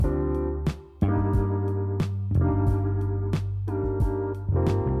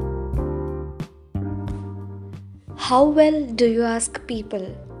How well do you ask people?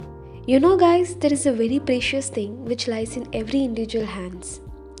 Guys, there is a very precious thing which lies in every individual hands.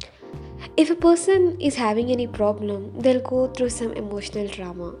 If a person is having any problem, they'll go through some emotional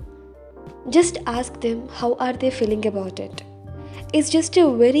drama. Just ask them how are they feeling about it. It's just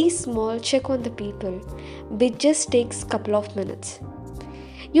a very small check on the people, which just takes couple of minutes.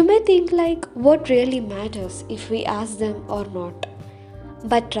 You may think like what really matters if we ask them or not.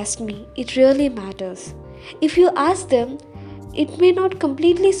 But trust me, it really matters. If you ask them, it may not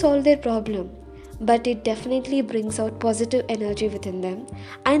completely solve their problem, but it definitely brings out positive energy within them,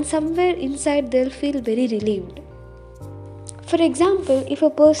 and somewhere inside they'll feel very relieved. For example, if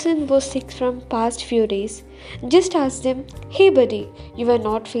a person was sick from past few days, just ask them, "Hey buddy, you were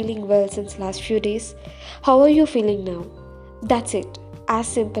not feeling well since last few days. How are you feeling now?" That's it.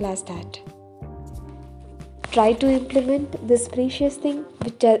 As simple as that. Try to implement this precious thing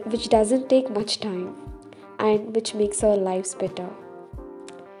which doesn't take much time and which makes our lives better.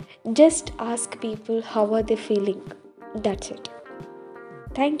 Just ask people how are they feeling. That's it.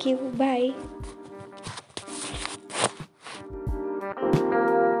 Thank you. Bye.